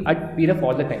going to be at VREF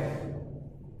all the time.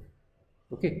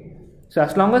 Okay. So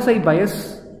as long as I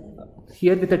bias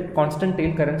here with a constant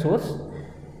tail current source,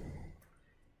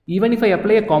 even if I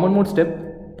apply a common mode step,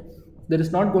 there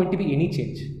is not going to be any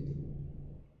change.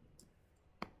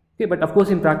 Okay, but of course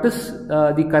in practice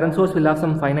the current source will have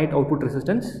some finite output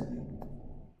resistance,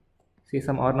 say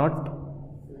some R0.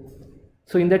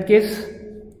 So in that case,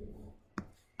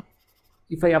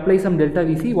 if I apply some delta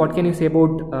Vc, what can you say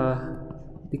about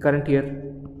the current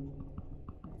here?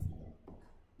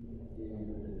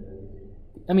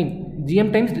 I mean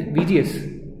Gm times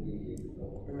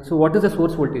Vgs. So what is the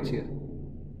source voltage here?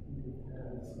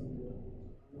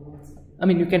 I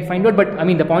mean you can find out, but I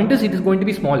mean the point is it is going to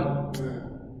be small.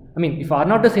 I mean if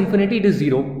R0 is infinity, it is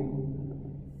 0.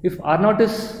 If R0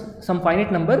 is some finite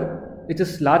number which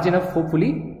is large enough,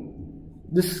 hopefully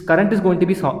this current is going to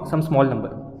be some small number.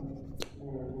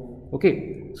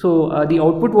 Okay, so the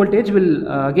output voltage will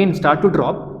again start to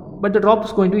drop, but the drop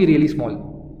is going to be really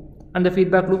small, and the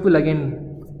feedback loop will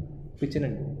again pitch in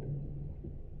and out.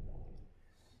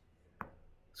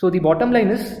 So the bottom line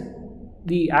is,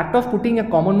 the act of putting a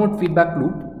common mode feedback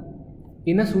loop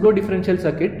in a pseudo differential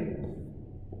circuit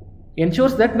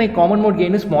ensures that my common mode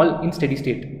gain is small in steady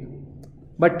state.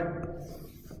 But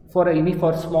for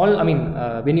small, I mean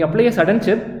when you apply a sudden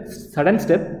step,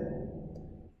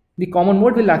 the common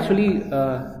mode will actually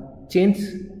change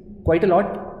quite a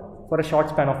lot for a short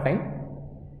span of time,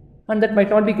 and that might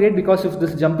not be great, because if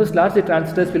this jump is large, the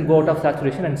transistors will go out of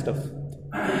saturation and stuff.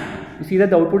 You see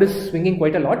that the output is swinging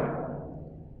quite a lot,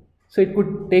 so it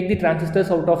could take the transistors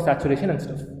out of saturation and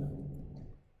stuff.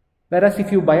 Whereas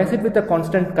if you bias it with a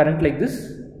constant current like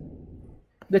this,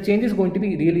 the change is going to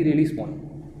be really small.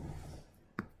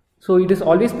 So it is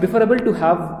always preferable to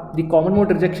have the common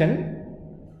mode rejection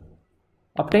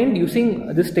obtained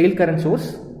using this tail current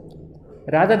source,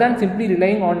 rather than simply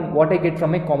relying on what I get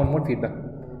from a common mode feedback.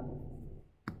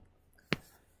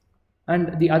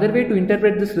 And the other way to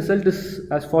interpret this result is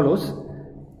as follows.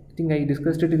 I think I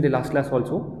discussed it in the last class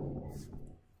also.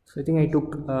 So I think I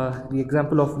took the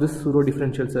example of this pseudo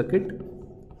differential circuit.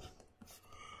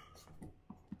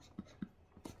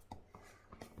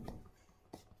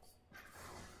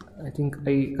 I think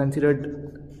I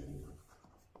considered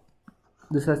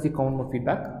this as the common mode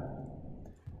feedback.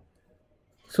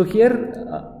 So here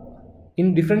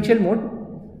in differential mode,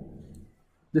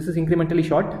 this is incrementally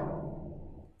short.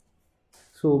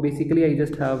 So basically I'll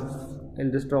just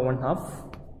draw one half.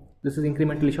 This is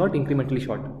incrementally short,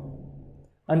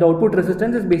 and the output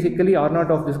resistance is basically R0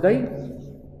 of this guy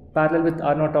parallel with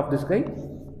R0 of this guy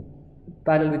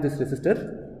parallel with this resistor,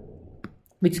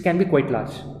 which can be quite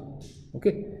large.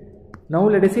 Okay, now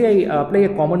let us say I apply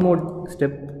a common mode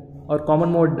step or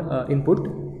common mode input.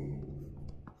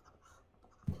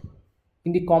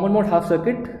 In the common mode half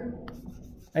circuit,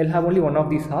 I'll have only one of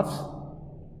these halves,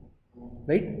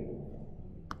 right?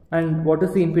 And what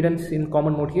is the impedance in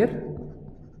common mode here?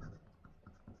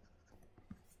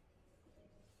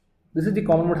 This is the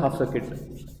common mode half circuit,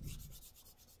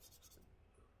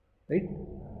 right?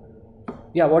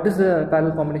 Yeah, what is the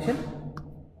parallel combination?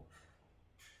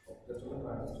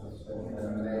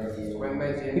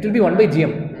 It will be 1 by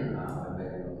Gm.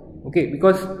 Okay,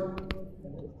 because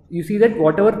you see that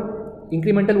whatever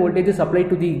incremental voltage is applied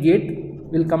to the gate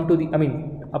will come to the,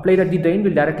 applied at the drain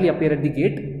will directly appear at the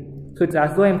gate. So it's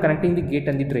as though I am connecting the gate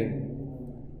and the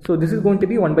drain. So this is going to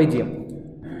be 1 by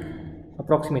Gm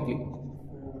approximately.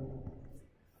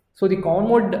 So the common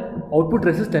mode output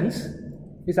resistance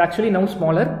is actually now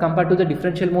smaller compared to the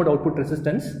differential mode output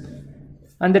resistance,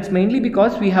 and that's mainly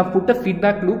because we have put a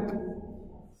feedback loop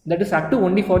that is active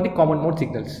only for the common mode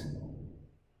signals.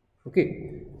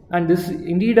 Okay, and this is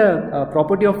indeed a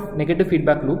property of negative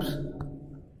feedback loops.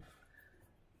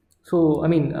 So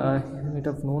you might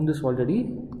have known this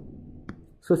already.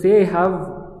 So say I have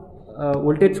a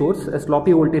voltage source, a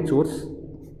sloppy voltage source.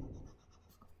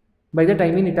 By that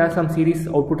I mean it has some series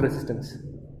output resistance.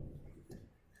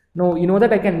 Now you know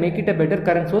that I can make it a better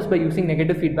current source by using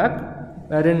negative feedback,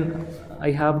 wherein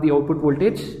I have the output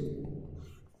voltage,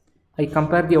 I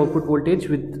compare the output voltage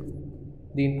with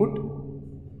the input,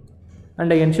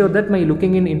 and I ensure that my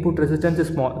looking in input resistance is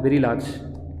very large.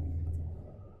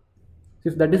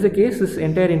 If that is the case, this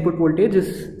entire input voltage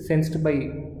is sensed by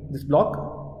this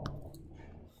block,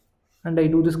 and I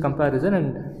do this comparison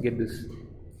and get this.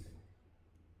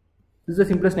 This is the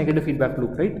simplest negative feedback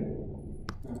loop, right?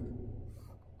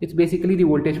 It's basically the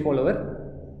voltage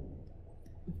follower.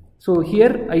 So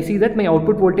here I see that my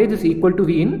output voltage is equal to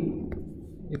V in,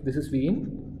 if this is V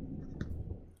in,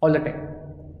 all the time.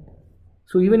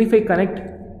 So even if I connect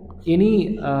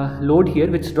any load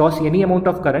here which draws any amount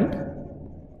of current,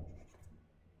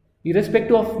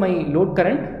 irrespective of my load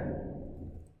current,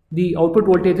 the output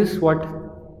voltage is what?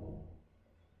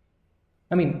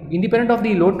 Independent of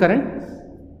the load current,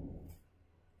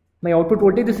 my output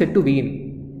voltage is set to V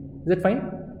in. Is that fine?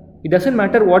 It doesn't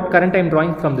matter what current I am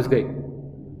drawing from this guy.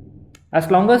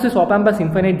 As long as this op amp has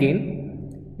infinite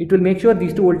gain, it will make sure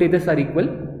these two voltages are equal.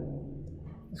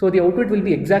 So the output will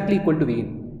be exactly equal to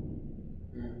Vin.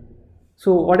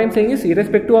 So what I am saying is,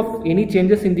 irrespective of any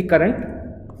changes in the current,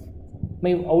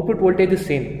 my output voltage is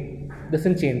same,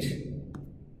 doesn't change.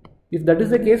 If that is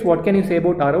the case, what can you say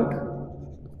about R out?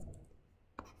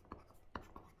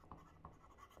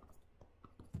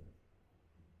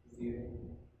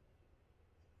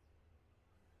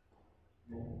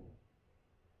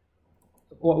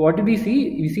 What did we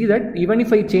see? We see that even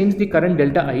if I change the current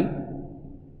delta I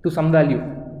to some value,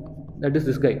 that is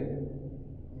this guy,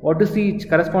 what is the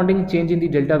corresponding change in the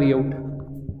delta V out?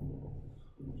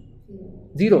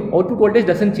 0. Output voltage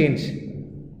doesn't change.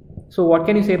 So what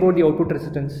can you say about the output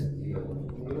resistance?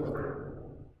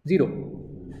 0.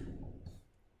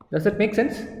 Does that make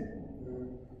sense?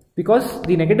 Because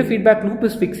the negative feedback loop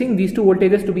is fixing these two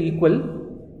voltages to be equal.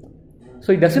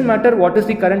 So it doesn't matter what is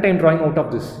the current I am drawing out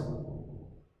of this.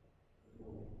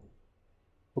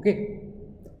 Okay.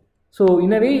 So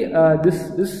in a way,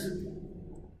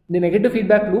 the negative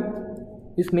feedback loop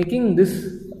is making this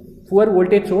poor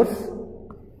voltage source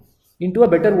into a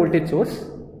better voltage source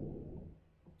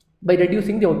by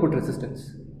reducing the output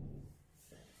resistance.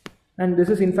 And this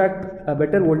is in fact a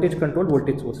better voltage controlled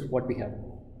voltage source what we have.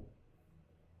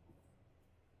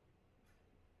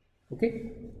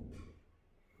 Okay.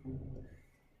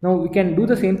 Now we can do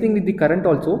the same thing with the current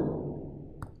also.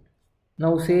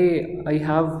 Now say I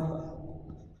have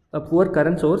a poor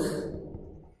current source,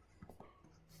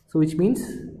 so which means,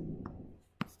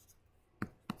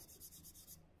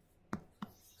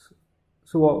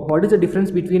 so what is the difference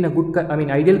between a good,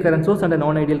 ideal current source and a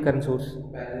non-ideal current source?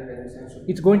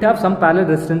 It's going to have some parallel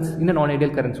resistance in a non-ideal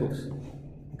current source.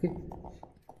 Okay,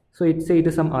 so say it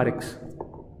is some Rx.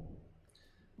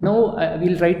 Now we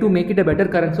will try to make it a better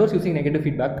current source using negative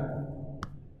feedback.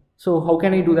 So how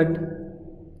can I do that?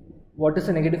 What does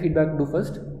the negative feedback do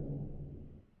first?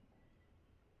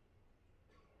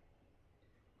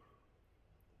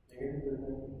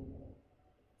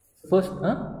 First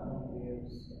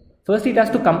it has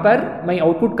to compare my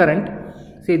output current.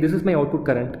 Say this is my output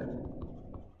current.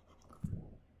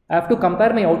 I have to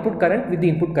compare my output current with the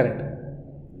input current,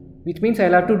 which means I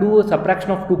will have to do a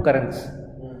subtraction of two currents.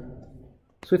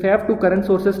 So if I have two current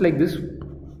sources like this,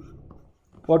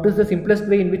 what is the simplest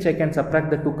way in which I can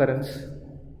subtract the two currents?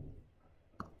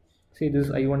 Say this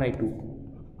is I1, I2.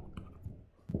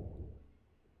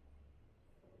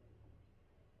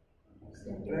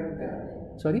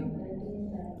 Sorry?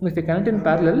 If they connect in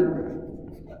parallel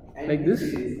like this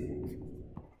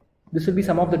will be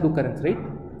sum of the two currents, right?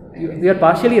 You are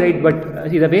partially right, but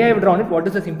see the way I have drawn it, what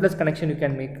is the simplest connection you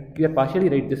can make? You are partially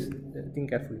right, this think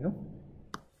carefully, no?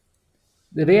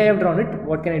 The way I have drawn it,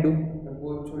 what can I do?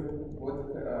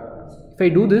 If I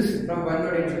do this, from one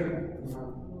node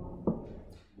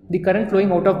the current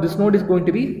flowing out of this node is going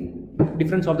to be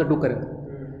difference of the two currents.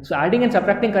 So adding and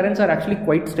subtracting currents are actually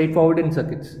quite straightforward in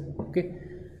circuits. Okay.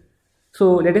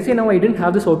 So let us say now I didn't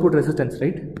have this output resistance,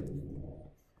 right?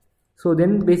 So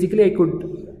then basically I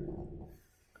could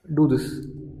do this,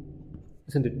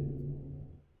 isn't it?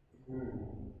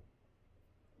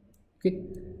 Okay.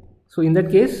 So in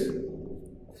that case,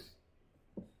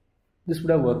 this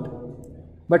would have worked.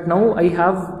 But now I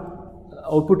have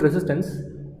output resistance,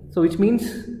 so which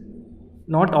means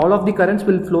not all of the currents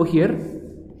will flow here.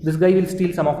 This guy will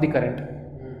steal some of the current.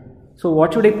 So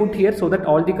what should I put here so that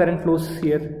all the current flows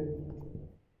here?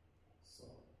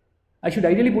 I should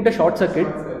ideally put a short circuit.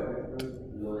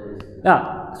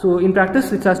 Yeah, so in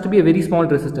practice it has to be a very small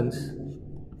resistance.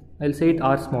 I'll say it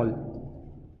R small.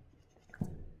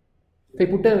 If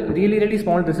I put a really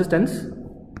small resistance,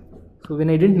 so when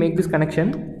I didn't make this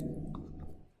connection,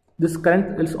 this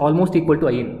current is almost equal to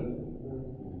IN.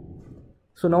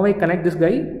 So now I connect this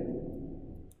guy.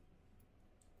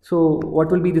 So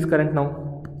what will be this current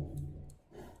now?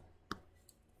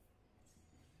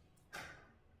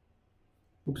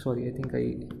 Oops, sorry, I think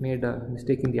I made a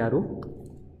mistake in the arrow.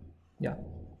 Yeah.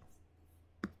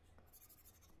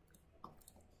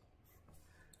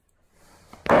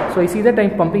 So I see that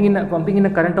I'm pumping in a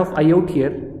current of I out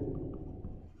here.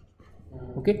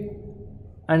 Okay,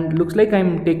 and looks like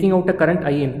I'm taking out a current I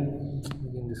in.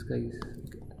 Again, this guy is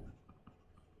okay.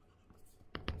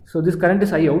 So this current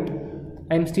is I out.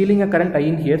 I'm stealing a current I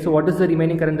in here. So what is the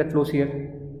remaining current that flows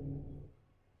here?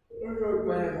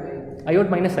 I out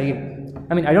minus I in.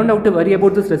 I don't have to worry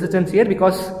about this resistance here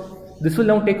because this will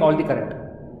now take all the current.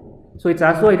 So it's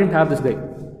as though I didn't have this guy. Is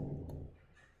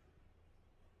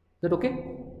that okay?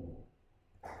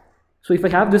 So if I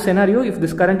have this scenario, if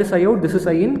this current is I out, this is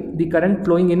I in, the current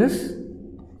flowing in is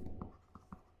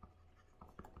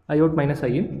I out minus I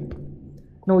in.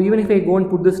 Now even if I go and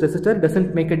put this resistor,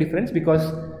 doesn't make a difference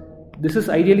because this is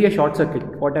ideally a short circuit,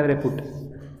 whatever I put.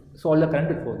 So all the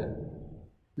current will flow there.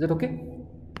 Is that okay?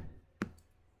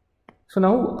 So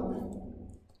now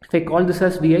if I call this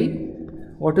as Vi,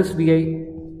 what is Vi?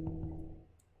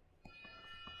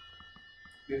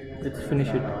 Let's finish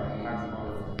it.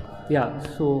 Yeah,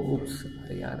 so oops,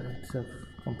 yeah, it's a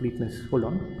completeness. Hold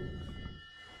on.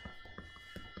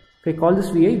 If I call this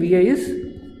Vi, Vi is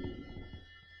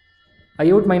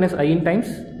I out minus I in times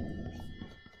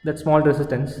that small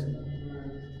resistance.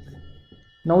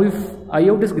 Now if I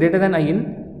out is greater than I in,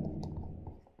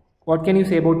 what can you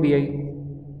say about Vi?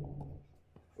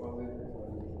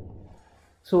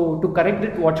 So to correct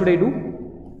it, what should I do?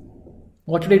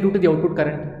 What should I do to the output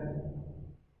current?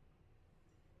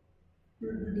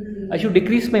 I should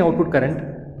decrease my output current,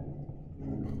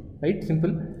 right?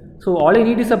 Simple. So all I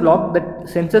need is a block that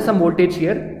senses some voltage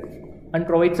here and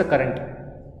provides a current.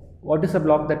 What is a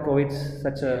block that provides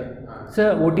such a? It's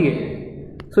a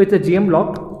OTA. So it's a GM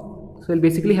block. So I'll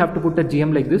basically have to put a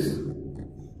GM like this.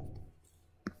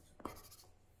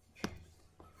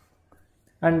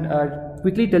 And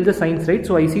quickly tell the signs, right?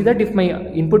 So I see that if my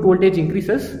input voltage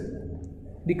increases,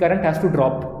 the current has to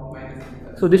drop.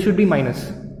 So this should be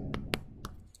minus.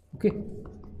 Okay.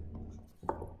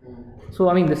 So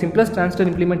I mean the simplest transistor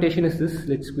implementation is this.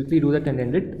 Let's quickly do that and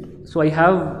end it. So I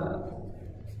have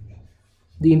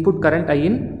the input current I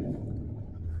in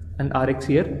and Rx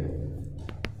here.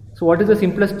 So what is the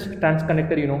simplest trans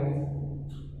conductor you know?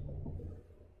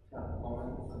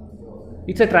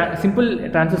 It's a simple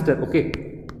transistor, okay.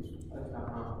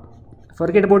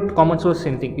 Forget about common source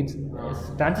anything.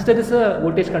 Transistor is a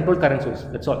voltage controlled current source,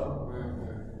 that's all.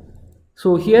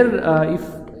 So here if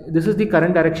this is the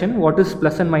current direction, what is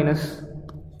plus and minus?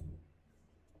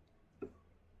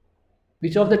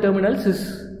 Which of the terminals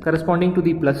is corresponding to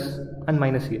the plus and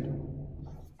minus here?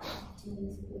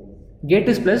 Gate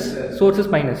is plus, source is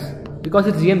minus because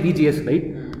it's GM VGS,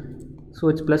 right? So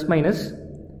it's plus minus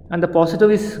and the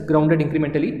positive is grounded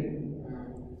incrementally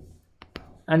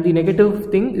and the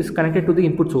negative thing is connected to the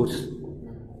input source.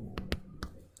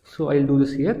 So I'll do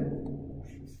this here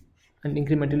and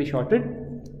incrementally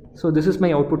shorted. So this is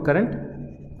my output current.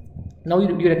 Now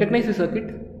you recognize the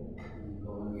circuit?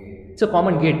 It's a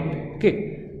common gate,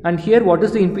 okay. And here what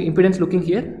is the impedance looking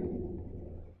here?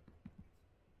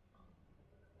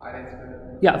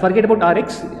 Yeah, forget about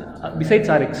Rx. Besides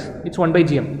Rx, it's 1 by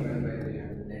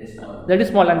GM. That is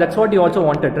small and that's what you also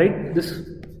wanted, right? This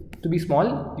to be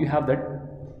small, you have that.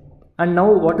 And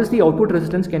now what is the output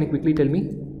resistance? Can you quickly tell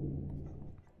me?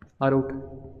 R out.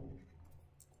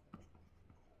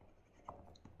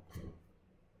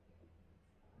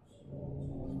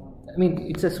 I mean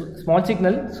it's a small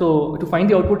signal, so to find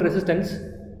the output resistance,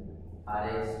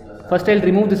 first I'll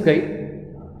remove this guy.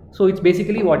 So it's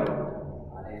basically what?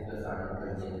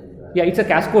 Yeah, it's a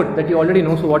cascode that you already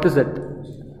know. So what is that?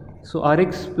 So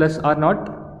Rx plus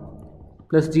R0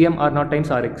 plus GM R0 times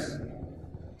Rx.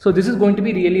 So this is going to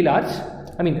be really large.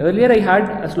 I mean earlier I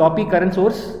had a sloppy current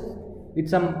source with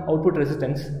some output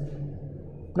resistance.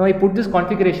 Now I put this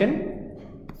configuration,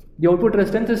 the output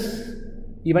resistance is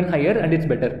even higher and it's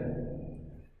better.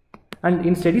 And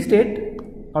in steady state,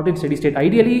 not in steady state,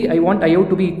 ideally I want I out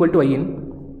to be equal to I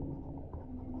in.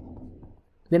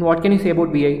 Then what can you say about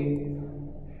Vi?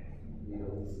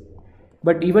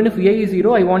 But even if Vi is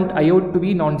 0, I want I out to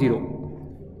be non-zero.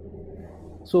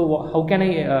 So how can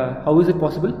I, how is it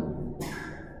possible?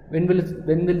 When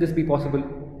will this be possible?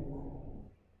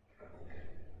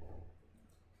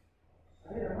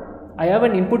 I have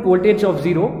an input voltage of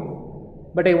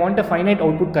 0, but I want a finite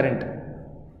output current.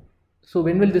 So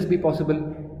when will this be possible?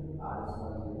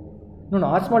 No,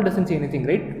 R small doesn't say anything,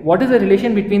 right? What is the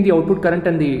relation between the output current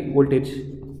and the voltage?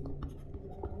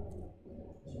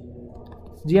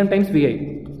 GM times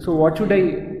Vi. So what should I?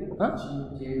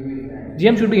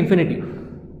 GM should be infinity.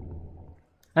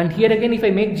 And here again, if I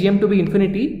make GM to be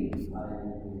infinity,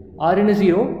 Rin is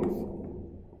 0,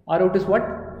 R out is what?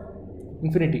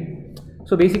 Infinity.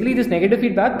 So basically this negative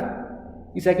feedback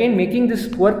is again making this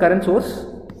poor current source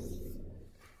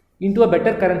into a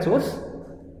better current source,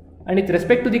 and with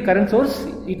respect to the current source,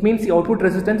 it means the output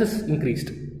resistance is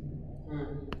increased.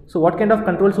 So what kind of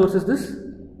control source is this?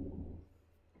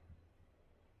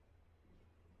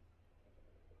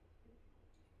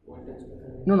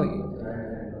 No,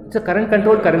 it's a current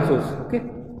controlled current source, okay.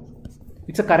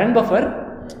 It's a current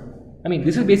buffer. I mean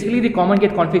this is basically the common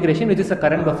gate configuration, which is a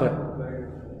current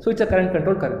buffer. So it's a current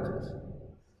controlled current source.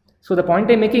 So the point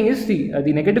I am making is the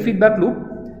negative feedback loop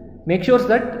makes sure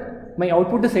that my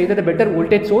output is either a better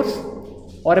voltage source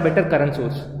or a better current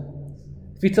source.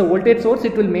 If it's a voltage source,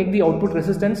 it will make the output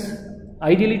resistance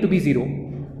ideally to be 0.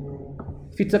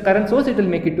 If it's a current source, it will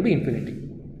make it to be infinity.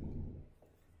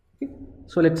 Okay.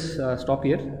 So let's stop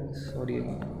here. Sorry.